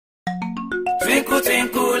Twinkle,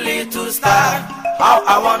 twinkle, little star, how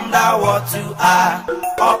I wonder what you are.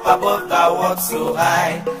 Up above the world so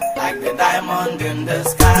high, like the diamond in the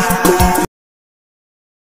sky.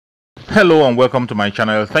 Hello and welcome to my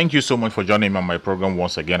channel. Thank you so much for joining me on my program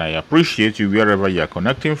once again. I appreciate you wherever you are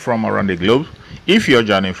connecting from around the globe. If you're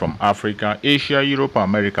joining from Africa, Asia, Europe,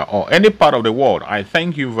 America, or any part of the world, I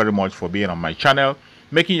thank you very much for being on my channel,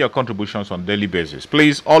 making your contributions on a daily basis.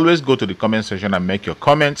 Please always go to the comment section and make your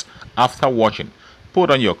comments after watching.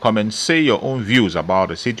 Put on your comments, say your own views about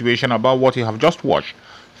the situation, about what you have just watched.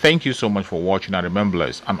 Thank you so much for watching and remember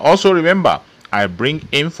this. And also remember, I bring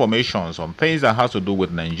information on things that has to do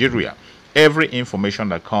with Nigeria. Every information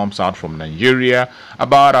that comes out from Nigeria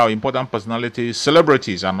about our important personalities,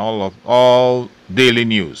 celebrities, and all daily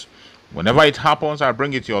news. Whenever it happens, I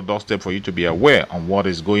bring it to your doorstep for you to be aware on what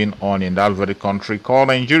is going on in that very country called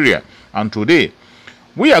Nigeria. And today,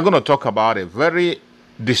 we are going to talk about a very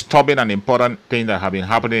disturbing and important thing that has been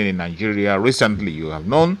happening in Nigeria recently. You have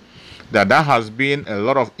known that there has been a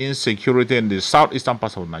lot of insecurity in the southeastern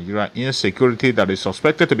parts of Nigeria, insecurity that is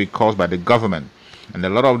suspected to be caused by the government. And a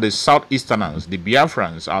lot of the southeasterners, the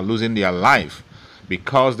Biafrans, are losing their life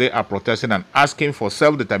because they are protesting and asking for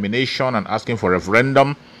self-determination and asking for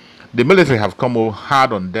referendum. The military have come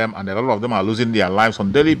hard on them, and a lot of them are losing their lives on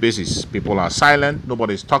a daily basis. People are silent,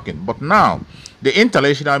 nobody is talking. But now, the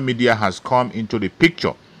international media has come into the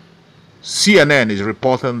picture. CNN is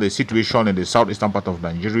reporting the situation in the southeastern part of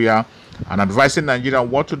Nigeria and advising Nigeria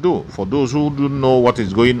what to do. For those who don't know what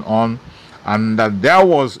is going on, and that there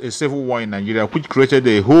was a civil war in Nigeria which created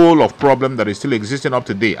a whole of problem that is still existing up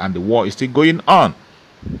to date, and the war is still going on.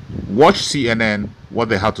 Watch CNN, what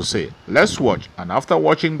they have to say. Let's watch, and after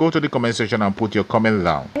watching, go to the comment section and put your comment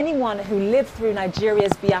down. Anyone who lived through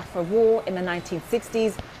Nigeria's Biafra war in the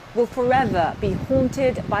 1960s will forever be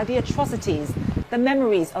haunted by the atrocities, the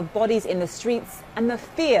memories of bodies in the streets, and the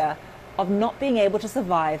fear of not being able to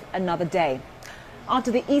survive another day.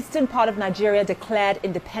 After the eastern part of Nigeria declared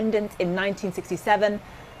independence in 1967,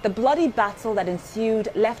 the bloody battle that ensued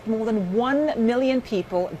left more than 1 million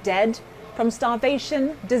people dead from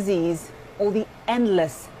starvation, disease, or the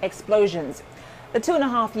endless explosions. The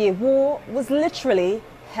 2.5-year war was literally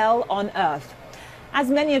hell on earth. As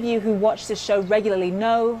many of you who watch this show regularly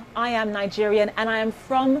know, I am Nigerian and I am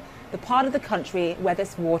from the part of the country where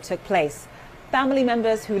this war took place. Family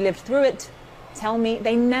members who lived through it tell me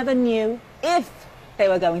they never knew if they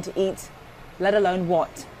were going to eat, let alone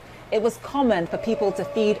what. It was common for people to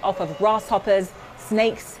feed off of grasshoppers,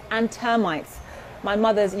 snakes, and termites. My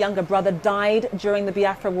mother's younger brother died during the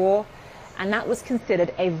Biafra war, and that was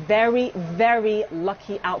considered a very, very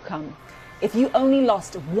lucky outcome. If you only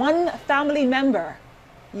lost one family member,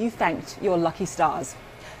 you thanked your lucky stars.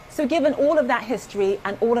 So given all of that history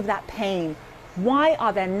and all of that pain, why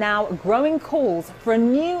are there now growing calls for a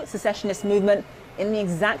new secessionist movement in the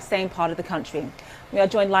exact same part of the country? We are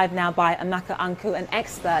joined live now by Amaka Anku, an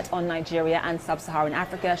expert on Nigeria and sub-Saharan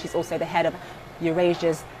Africa. She's also the head of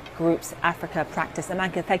Eurasia's Group's Africa practice.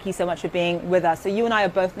 Amaka, thank you so much for being with us. So you and I are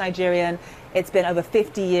both Nigerian. It's been over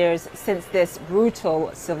 50 years since this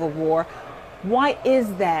brutal civil war. Why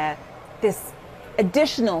is there this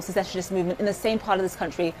additional secessionist movement in the same part of this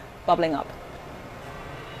country bubbling up?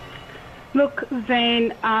 Look, Zain,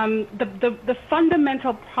 the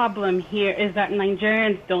fundamental problem here is that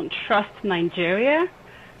Nigerians don't trust Nigeria,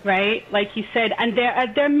 right? Like you said, and there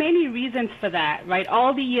are many reasons for that, right?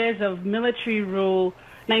 All the years of military rule,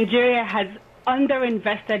 Nigeria has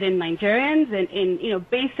underinvested in Nigerians and in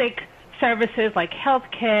basic services like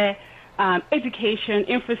healthcare, education,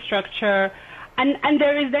 infrastructure, and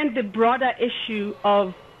there is then the broader issue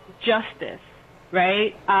of justice,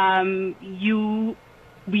 right?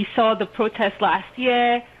 We saw the protests last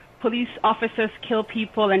year. Police officers kill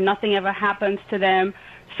people and nothing ever happens to them.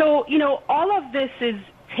 So, all of this is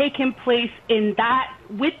taking place in that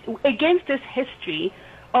against this history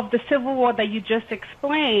of the civil war that you just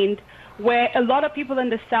explained, where a lot of people in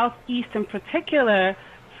the Southeast in particular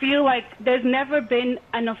feel like there's never been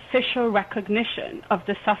an official recognition of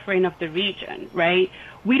the suffering of the region, right?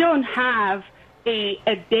 We don't have a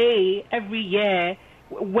day every year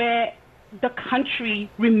where the country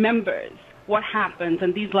remembers what happened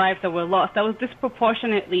and these lives that were lost. That was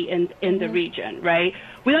disproportionately in the region, right?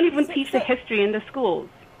 We don't even teach the history in the schools.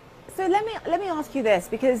 So let me ask you this,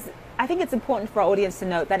 because I think it's important for our audience to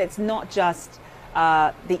note that it's not just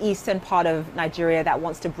the eastern part of Nigeria that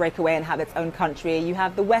wants to break away and have its own country. You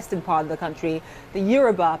have the western part of the country, the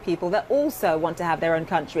Yoruba people that also want to have their own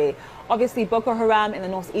country. Obviously, Boko Haram in the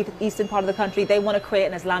northeastern part of the country, they want to create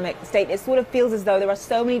an Islamic state. It sort of feels as though there are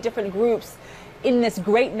so many different groups in this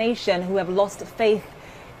great nation who have lost faith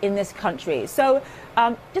in this country. So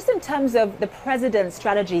just in terms of the president's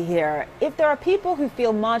strategy here, if there are people who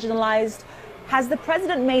feel marginalized, has the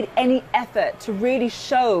president made any effort to really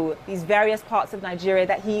show these various parts of Nigeria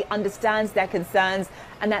that he understands their concerns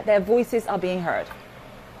and that their voices are being heard?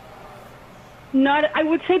 I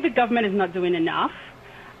would say the government is not doing enough.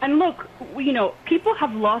 And look, you know, people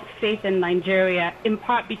have lost faith in Nigeria in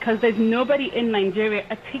part because there's nobody in Nigeria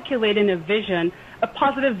articulating a vision, a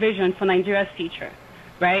positive vision for Nigeria's future,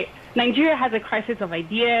 right? Nigeria has a crisis of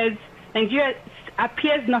ideas. Nigeria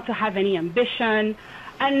appears not to have any ambition.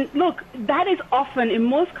 And look, that is often, in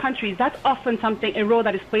most countries, that's often a role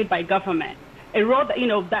that is played by government. A role that, you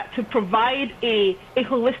know, that to provide a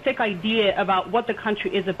holistic idea about what the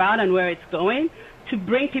country is about and where it's going, to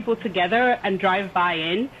bring people together and drive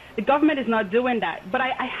buy-in. The government is not doing that. But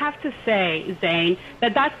I have to say, Zane,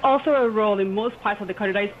 that that's also a role in most parts of the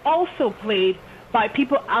country that is also played by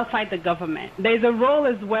people outside the government. There's a role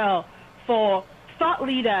as well for thought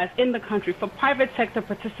leaders in the country, for private sector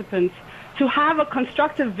participants, to have a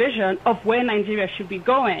constructive vision of where Nigeria should be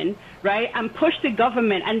going, right, and push the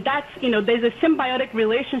government. And that's, you know, there's a symbiotic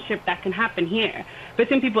relationship that can happen here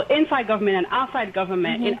between people inside government and outside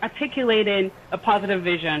government in articulating a positive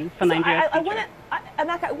vision for Nigeria's future.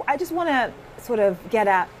 I just want to sort of get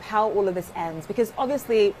at how all of this ends, because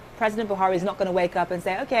obviously President Buhari is not going to wake up and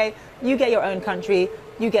say, okay, you get your own country,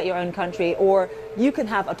 you get your own country, or you can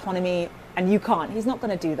have autonomy and you can't. He's not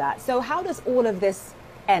going to do that. So how does all of this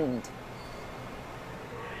end?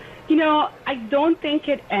 You know, I don't think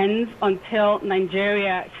it ends until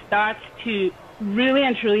Nigeria starts to really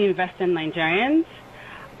and truly invest in Nigerians,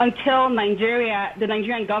 until Nigeria, the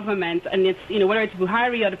Nigerian government, and it's, you know, whether it's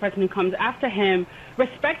Buhari or the person who comes after him,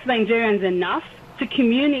 respects Nigerians enough to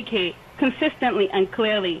communicate consistently and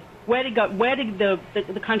clearly where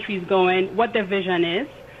the country is going, what their vision is,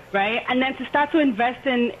 right? And then to start to invest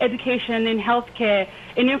in education, in healthcare,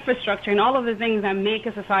 in infrastructure, and all of the things that make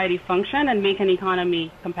a society function and make an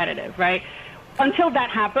economy competitive, right? Until that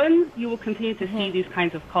happens, you will continue to see these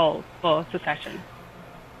kinds of calls for secession.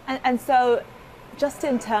 And so, just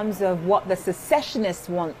in terms of what the secessionists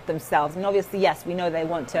want themselves, and obviously, yes, we know they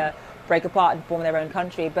want to break apart and form their own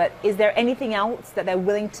country, but is there anything else that they're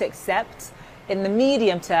willing to accept in the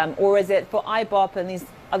medium term, or is it for IPOB and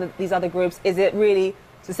these other groups, is it really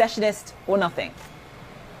secessionist or nothing?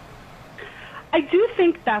 I do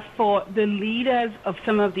think that for the leaders of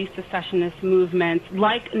some of these secessionist movements,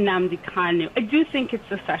 like Nnamdi Kanu, I do think it's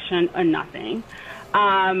secession or nothing.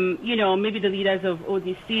 You know, maybe the leaders of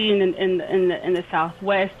ODC in the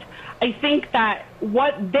Southwest, I think that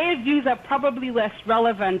what their views are probably less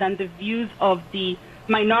relevant than the views of the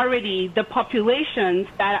minority, the populations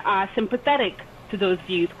that are sympathetic to those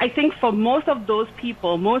views. I think for most of those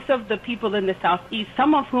people, most of the people in the Southeast,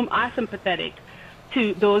 some of whom are sympathetic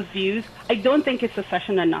to those views, I don't think it's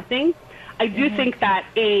secession or nothing. I do think that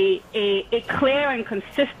a clear and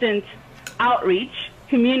consistent outreach,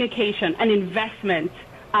 communication, and investment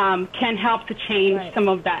can help to change some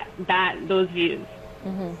of those views.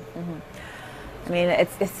 I mean,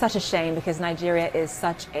 it's such a shame because Nigeria is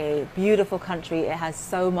such a beautiful country. It has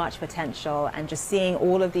so much potential, and just seeing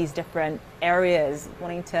all of these different areas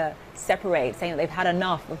wanting to separate, saying that they've had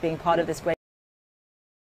enough of being part of this great